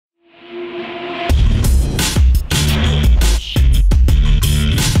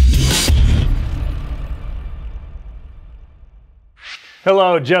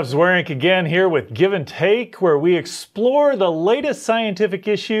Hello, Jeff Zwerink again here with Give and Take, where we explore the latest scientific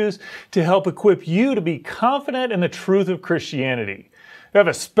issues to help equip you to be confident in the truth of Christianity. We have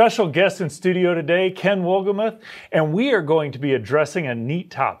a special guest in studio today, Ken Wolgemuth, and we are going to be addressing a neat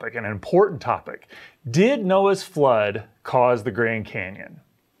topic, an important topic. Did Noah's flood cause the Grand Canyon?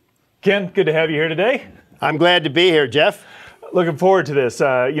 Ken, good to have you here today. I'm glad to be here, Jeff. Looking forward to this.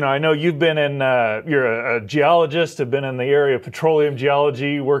 I know you've been you're a geologist, have been in the area of petroleum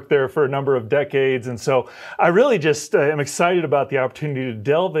geology, worked there for a number of decades. And so I really just am excited about the opportunity to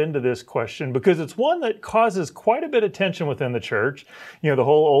delve into this question because it's one that causes quite a bit of tension within the church. You know, the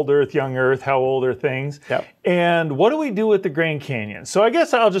whole old earth, young earth, how old are things? Yep. And what do we do with the Grand Canyon? So I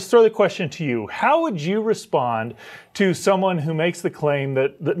guess I'll just throw the question to you. How would you respond to someone who makes the claim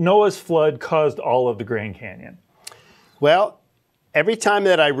that Noah's flood caused all of the Grand Canyon? Well, every time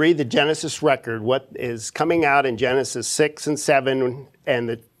that I read the Genesis record, what is coming out in Genesis 6 and 7, and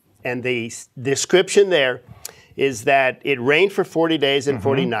the description there is that it rained for 40 days and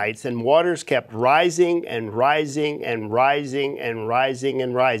 40 nights, and waters kept rising and rising and rising and rising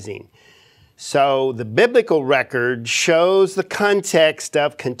and rising. So the biblical record shows the context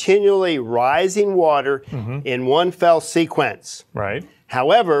of continually rising water in one fell sequence. Right.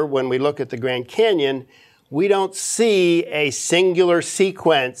 However, when we look at the Grand Canyon, we don't see a singular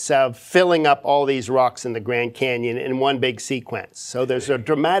sequence of filling up all these rocks in the Grand Canyon in one big sequence. So there's a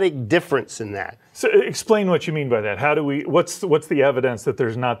dramatic difference in that. So explain what you mean by that. What's the evidence that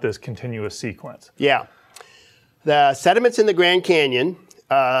there's not this continuous sequence? Yeah. The sediments in the Grand Canyon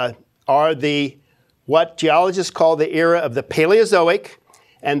are what geologists call the era of the Paleozoic,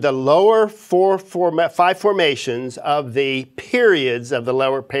 and the lower five formations of the periods of the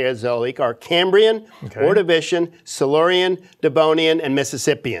lower Paleozoic are Cambrian, Ordovician, Silurian, Devonian, and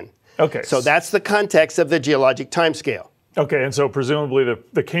Mississippian. Okay. So that's the context of the geologic timescale. Okay, and so presumably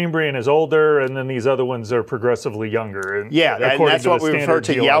the Cambrian is older, and then these other ones are progressively younger. Yeah, and that's what we refer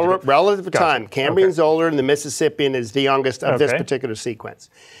to relative time. Cambrian's older, and the Mississippian is the youngest of this particular sequence.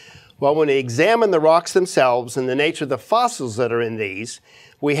 Well, when we examine the rocks themselves and the nature of the fossils that are in these,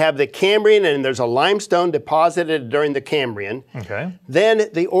 we have the Cambrian, and there's a limestone deposited during the Cambrian. Okay. Then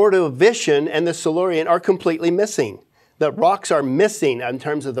the Ordovician and the Silurian are completely missing. The rocks are missing in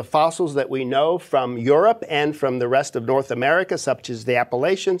terms of the fossils that we know from Europe and from the rest of North America, such as the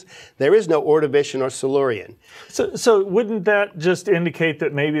Appalachians. There is no Ordovician or Silurian. So wouldn't that just indicate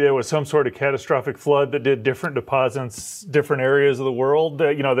that maybe there was some sort of catastrophic flood that did different deposits, different areas of the world?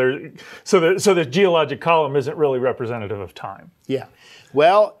 So the geologic column isn't really representative of time. Yeah.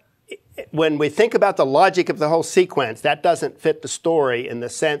 Well, when we think about the logic of the whole sequence, that doesn't fit the story in the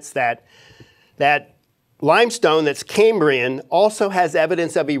sense that limestone that's Cambrian also has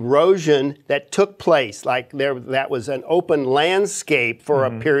evidence of erosion that took place, like that was an open landscape for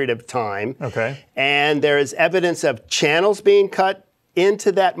a period of time. Okay. And there is evidence of channels being cut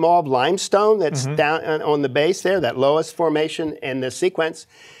into that mauve limestone that's down on the base there, that lowest formation in the sequence.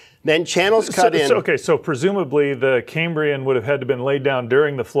 Then channels cut in. So presumably the Cambrian would have had to been laid down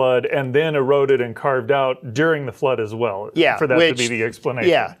during the flood and then eroded and carved out during the flood as well. Yeah, for that to be the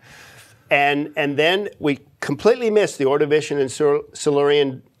explanation. Yeah, and then we completely missed the Ordovician and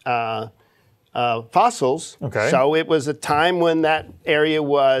Silurian fossils. Okay. So it was a time when that area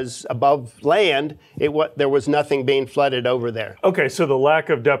was above land. There was nothing being flooded over there. Okay, so the lack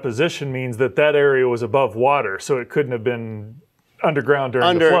of deposition means that area was above water, so it couldn't have been underground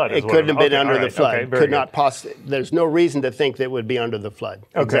during the flood. It couldn't have been under the flood. Okay, could not possibly. There's no reason to think that it would be under the flood.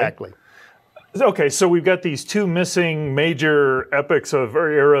 Okay. Exactly. Okay, so we've got these two missing major epochs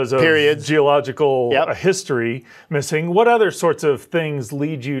or eras of geological history missing. What other sorts of things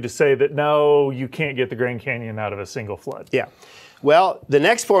lead you to say that no, you can't get the Grand Canyon out of a single flood? Yeah. Well, the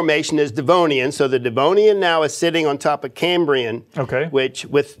next formation is Devonian. So the Devonian now is sitting on top of Cambrian, which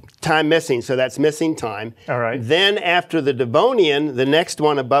with time missing, so that's missing time. All right. Then after the Devonian, the next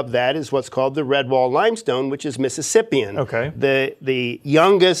one above that is what's called the Red Wall Limestone, which is Mississippian. Okay. The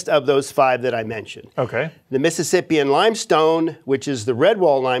youngest of those five that I mentioned. Okay. The Mississippian Limestone, which is the Red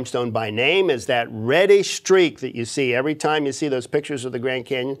Wall Limestone by name, is that reddish streak that you see every time you see those pictures of the Grand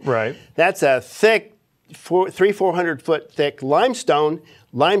Canyon. Right. That's a thick, 400 foot thick limestone.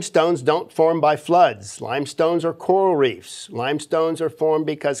 Limestones don't form by floods. Limestones are coral reefs. Limestones are formed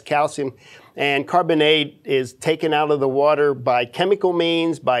because calcium and carbonate is taken out of the water by chemical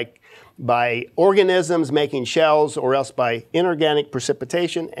means, by organisms making shells, or else by inorganic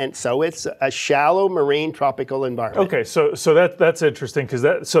precipitation. And so it's a shallow marine tropical environment. Okay, so that's interesting because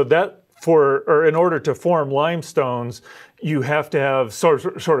that in order to form limestones, you have to have sort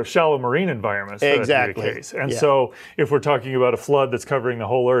of shallow marine environments for that to be the case. And so if we're talking about a flood that's covering the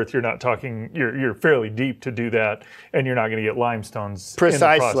whole earth, you're fairly deep to do that, and you're not going to get limestones.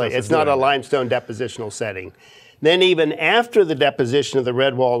 Precisely. It's not a limestone depositional setting. Then even after the deposition of the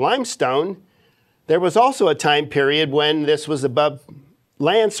red wall limestone, there was also a time period when this was above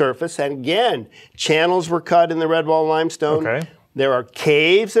land surface, and again, channels were cut in the red wall limestone. Okay. There are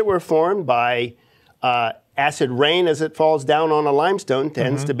caves that were formed by acid rain as it falls down on a limestone,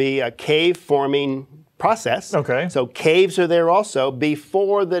 tends to be a cave-forming process. Okay. So caves are there also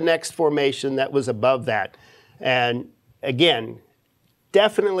before the next formation that was above that. And again,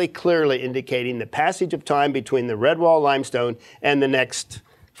 definitely clearly indicating the passage of time between the red wall limestone and the next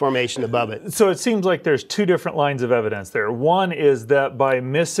formation above it. So it seems like there's two different lines of evidence there. One is that by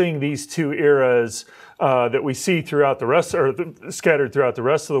missing these two eras that we see throughout the rest, or scattered throughout the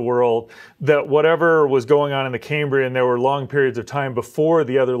rest of the world, that whatever was going on in the Cambrian, there were long periods of time before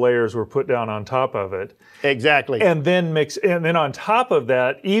the other layers were put down on top of it. Exactly. And then on top of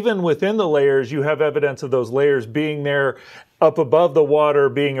that, even within the layers, you have evidence of those layers being there up above the water,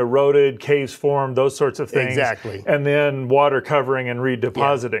 being eroded, caves formed, those sorts of things. Exactly. And then water covering and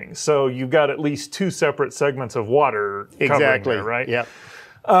redepositing. Yeah. So you've got at least two separate segments of water covering there, right? Yep.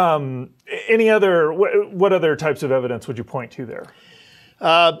 What other types of evidence would you point to there?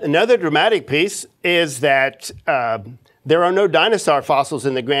 Another dramatic piece is that there are no dinosaur fossils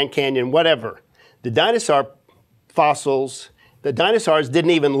in the Grand Canyon, whatever. The dinosaurs didn't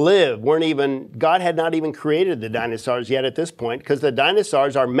even live, God had not even created the dinosaurs yet at this point, because the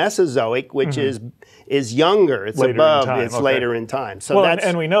dinosaurs are Mesozoic, which is younger. It's later above, it's later in time. So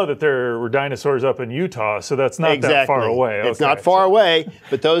and we know that there were dinosaurs up in Utah, so that's not that far away. It's not far away,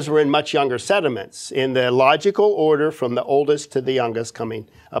 but those were in much younger sediments, in the logical order from the oldest to the youngest coming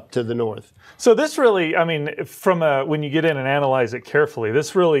up to the north. So this really, I mean, when you get in and analyze it carefully,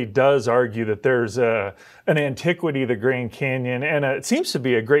 this really does argue that there's an antiquity of the Grand Canyon, and it seems to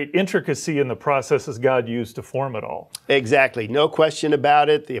be a great intricacy in the processes God used to form it all. Exactly, no question about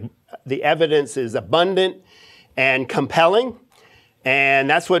it. The evidence is abundant and compelling, and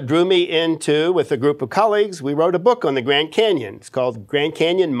that's what drew me into, with a group of colleagues, we wrote a book on the Grand Canyon. It's called Grand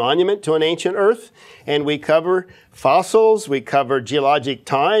Canyon Monument to an Ancient Earth, and we cover fossils, we cover geologic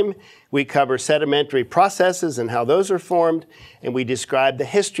time, we cover sedimentary processes and how those are formed, and we describe the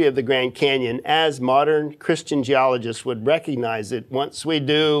history of the Grand Canyon as modern Christian geologists would recognize it once we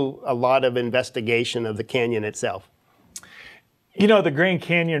do a lot of investigation of the canyon itself. You know, the Grand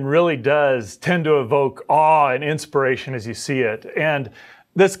Canyon really does tend to evoke awe and inspiration as you see it. And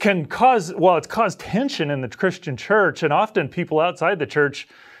this can cause, it's caused tension in the Christian church, and often people outside the church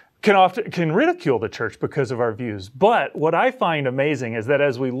can ridicule the church because of our views. But what I find amazing is that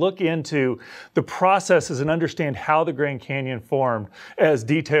as we look into the processes and understand how the Grand Canyon formed, as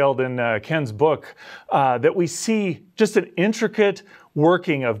detailed in Ken's book, that we see just an intricate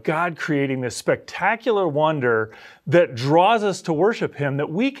working of God creating this spectacular wonder that draws us to worship Him, that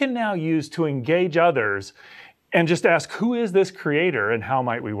we can now use to engage others and just ask, who is this Creator and how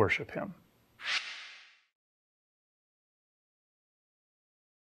might we worship Him?